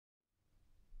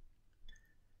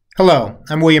Hello,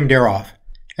 I'm William Daroff.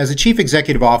 As the Chief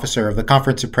Executive Officer of the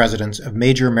Conference of Presidents of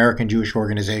Major American Jewish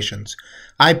Organizations,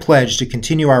 I pledge to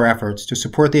continue our efforts to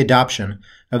support the adoption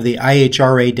of the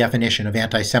IHRA definition of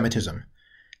anti-Semitism.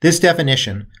 This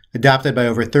definition, adopted by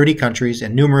over 30 countries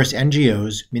and numerous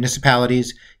NGOs,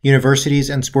 municipalities, universities,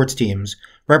 and sports teams,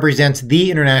 represents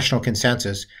the international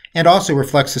consensus and also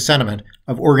reflects the sentiment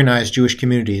of organized Jewish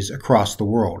communities across the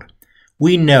world.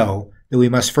 We know that we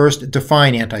must first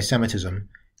define anti-Semitism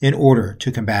in order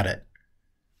to combat it.